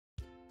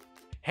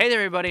Hey there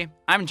everybody,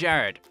 I'm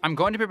Jared. I'm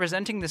going to be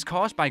presenting this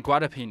course by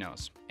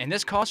Guadapinos. In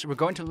this course, we're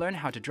going to learn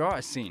how to draw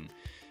a scene.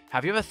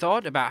 Have you ever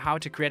thought about how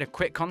to create a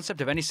quick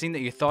concept of any scene that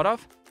you thought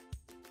of?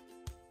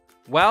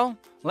 Well,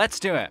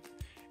 let's do it.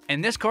 In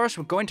this course,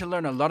 we're going to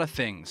learn a lot of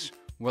things.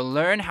 We'll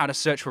learn how to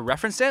search for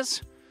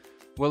references.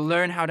 We'll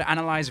learn how to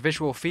analyze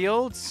visual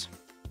fields,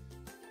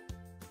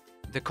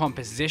 the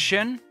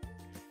composition,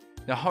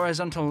 the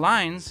horizontal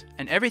lines,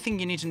 and everything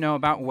you need to know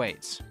about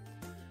weights.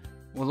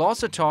 We'll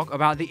also talk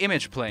about the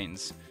image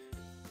planes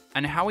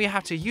and how we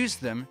have to use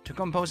them to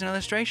compose an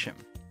illustration.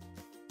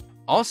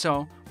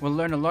 Also, we'll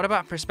learn a lot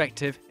about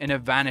perspective in a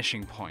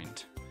vanishing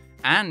point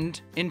and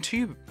in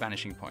two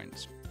vanishing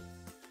points.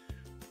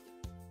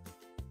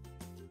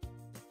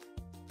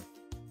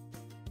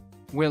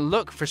 We'll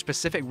look for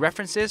specific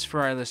references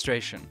for our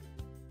illustration.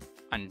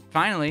 And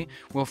finally,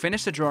 we'll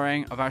finish the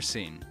drawing of our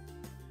scene.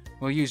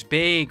 We'll use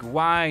big,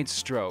 wide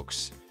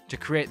strokes to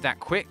create that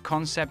quick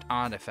concept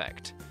art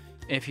effect.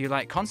 If you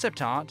like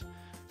concept art,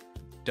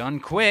 done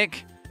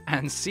quick,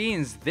 and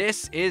scenes,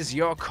 this is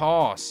your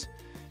course.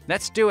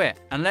 Let's do it,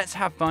 and let's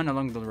have fun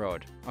along the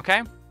road,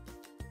 okay?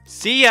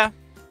 See ya!